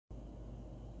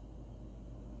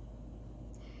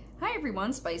Hi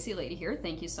everyone, Spicy Lady here.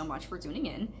 Thank you so much for tuning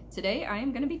in. Today I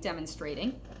am going to be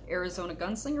demonstrating Arizona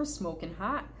Gunslinger Smokin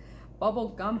Hot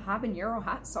Bubblegum Habanero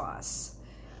Hot Sauce.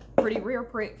 Pretty rare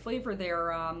flavor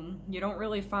there. You don't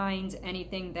really find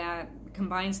anything that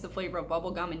combines the flavor of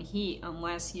bubblegum and heat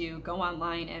unless you go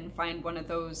online and find one of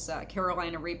those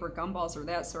Carolina Reaper gumballs or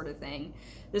that sort of thing.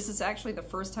 This is actually the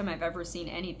first time I've ever seen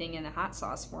anything in the hot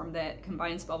sauce form that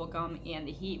combines bubblegum and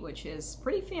the heat, which is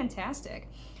pretty fantastic.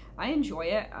 I enjoy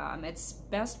it. It's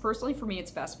best, personally for me, it's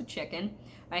best with chicken.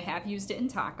 I have used it in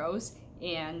tacos,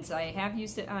 and I have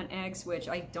used it on eggs, which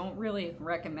I don't really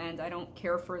recommend. I don't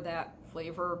care for that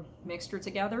flavor mixture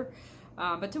together.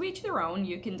 But to each their own.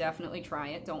 You can definitely try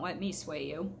it. Don't let me sway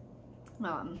you.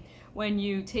 When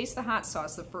you taste the hot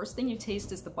sauce, the first thing you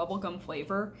taste is the bubblegum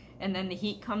flavor, and then the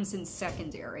heat comes in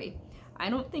secondary. I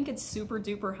don't think it's super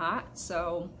duper hot,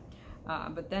 so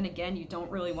but then again, you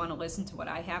don't really want to listen to what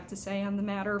I have to say on the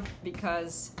matter,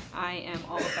 because I am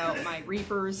all about my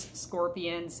Reapers,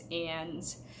 Scorpions,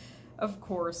 and of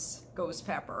course ghost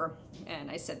pepper,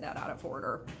 and I said that out of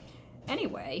order.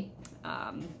 Anyway,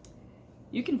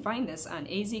 you can find this on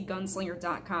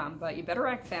azgunslinger.com, but you better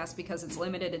act fast because it's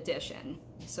limited edition.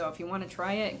 So if you want to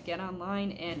try it, get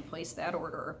online and place that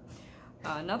order.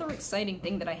 Another exciting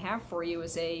thing that I have for you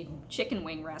is a chicken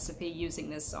wing recipe using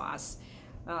this sauce.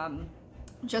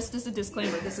 Just as a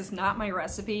disclaimer, this is not my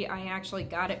recipe. I actually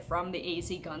got it from the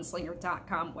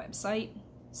azgunslinger.com website.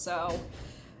 So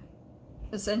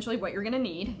essentially what you're going to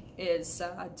need is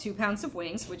 2 pounds of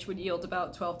wings, which would yield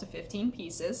about 12 to 15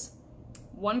 pieces,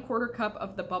 1/4 cup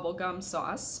of the bubblegum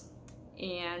sauce,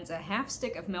 and a half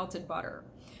stick of melted butter.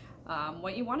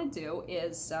 What you want to do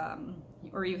is,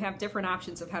 or you have different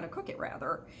options of how to cook it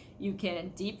rather. You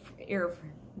can deep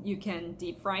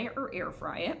fry it or air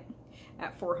fry it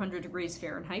at 400 degrees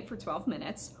Fahrenheit for 12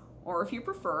 minutes, or if you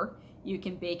prefer, you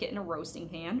can bake it in a roasting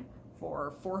pan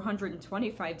for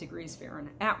 425 degrees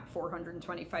Fahrenheit, at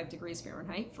 425 degrees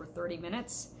Fahrenheit for 30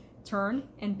 minutes, turn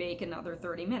and bake another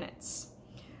 30 minutes.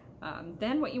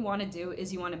 Then what you want to do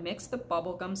is you want to mix the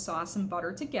bubblegum sauce and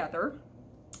butter together,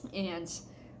 and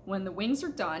when the wings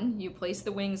are done, you place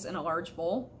the wings in a large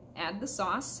bowl, add the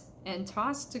sauce, and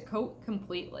toss to coat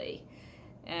completely.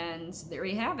 And there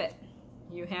you have it.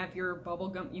 You have your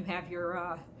bubblegum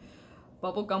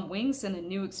wings, and a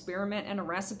new experiment and a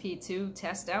recipe to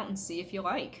test out and see if you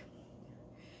like.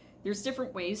 There's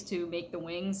different ways to make the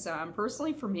wings.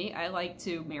 Personally for me, I like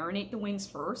to marinate the wings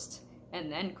first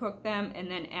and then cook them and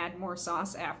then add more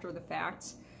sauce after the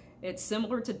fact. It's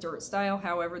similar to dirt style,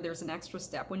 however there's an extra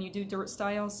step when you do dirt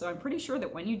style. So I'm pretty sure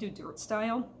that when you do dirt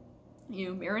style,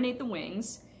 you marinate the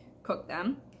wings, cook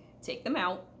them, take them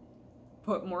out,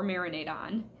 put more marinade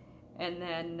on, and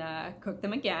then cook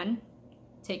them again,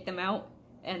 take them out,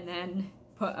 and then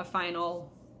put a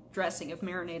final dressing of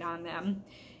marinade on them.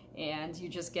 And you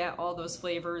just get all those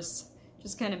flavors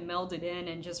just kind of melded in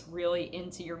and just really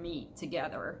into your meat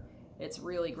together. It's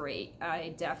really great.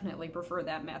 I definitely prefer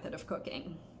that method of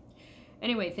cooking.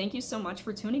 Anyway, thank you so much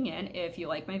for tuning in. If you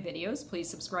like my videos, please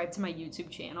subscribe to my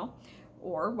YouTube channel.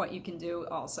 Or what you can do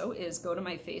also is go to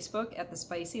my Facebook at The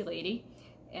Spicy Lady,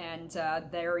 and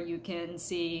there you can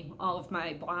see all of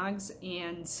my blogs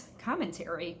and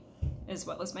commentary, as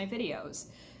well as my videos.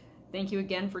 Thank you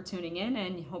again for tuning in,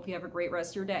 and hope you have a great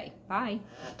rest of your day. Bye!